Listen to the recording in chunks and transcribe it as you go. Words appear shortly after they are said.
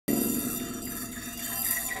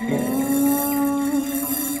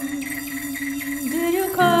Did you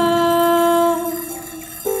call?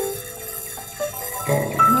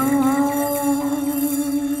 No.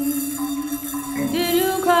 Did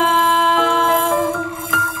you call?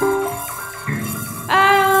 I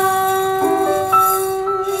don't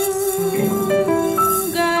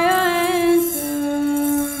got your answer.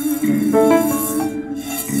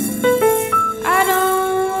 I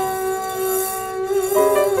don't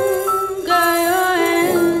got your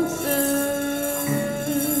answer.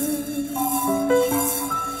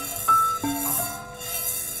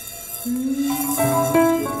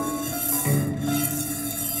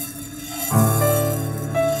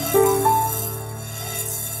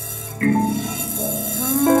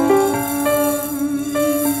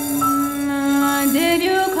 Did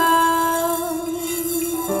you call?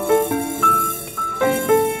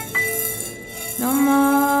 No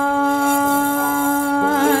more.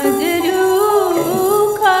 Did you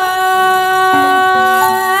call?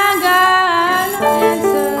 I got no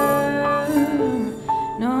answer.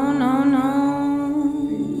 No, no, no.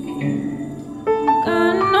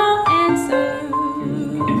 Got no answer.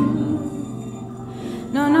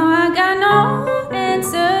 No, no, I got no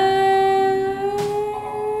answer.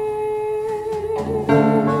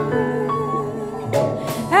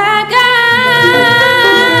 I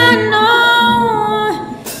got no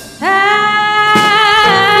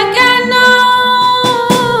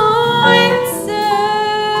answer.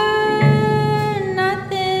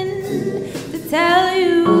 Nothing to tell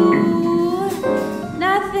you.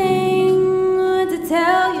 Nothing to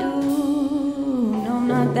tell you. No,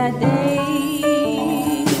 not that day.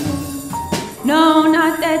 No,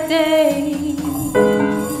 not that day.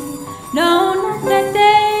 No, not that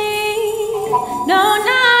day. No,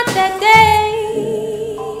 not that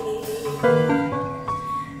day.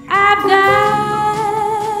 I've got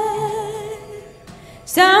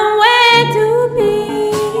somewhere to be.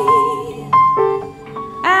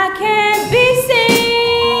 I can't be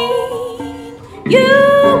seen. You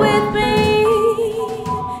with me.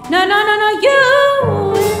 No, no, no, no, you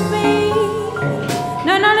with me.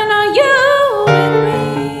 No, no, no, no, you with me.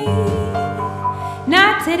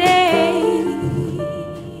 Not today.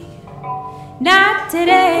 Not today.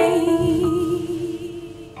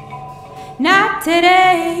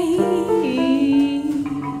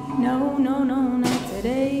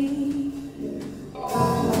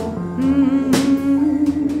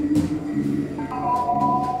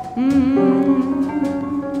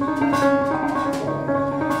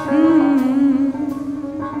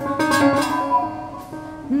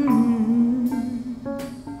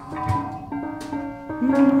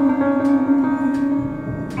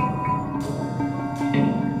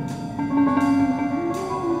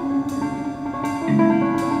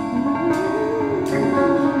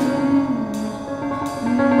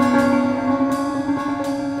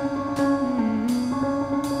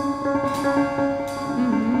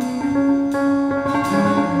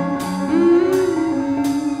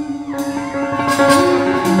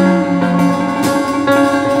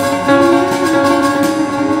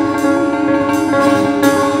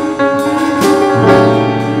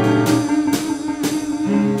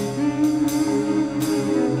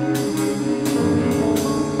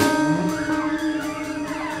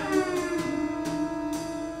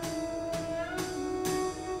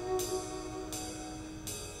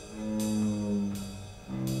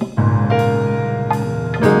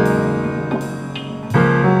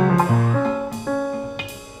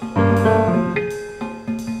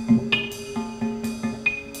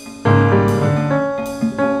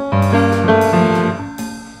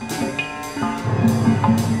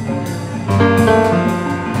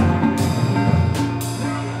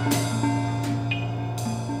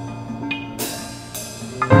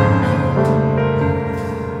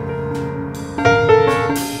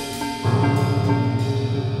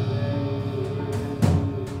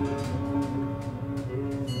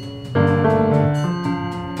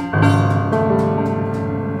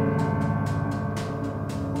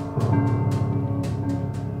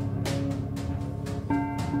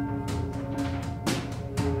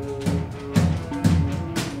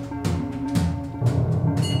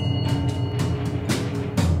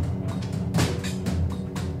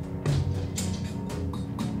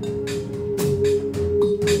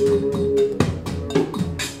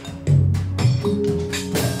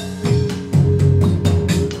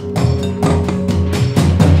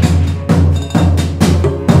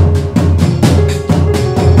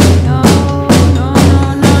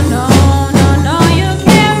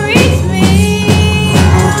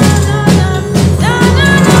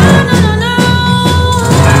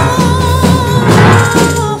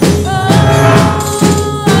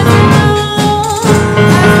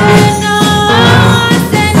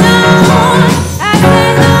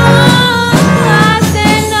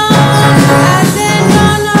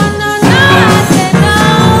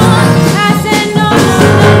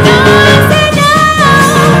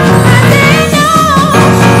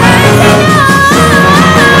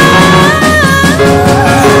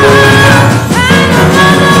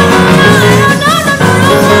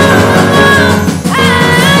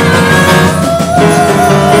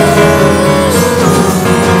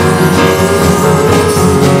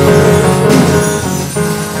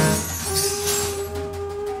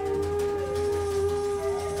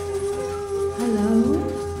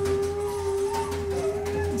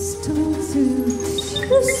 Je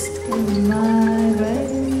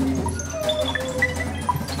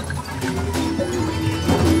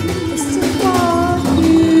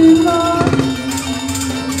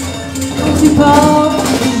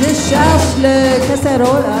cherche le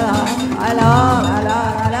casserole, alors,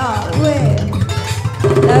 ouais.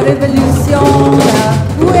 La révolution,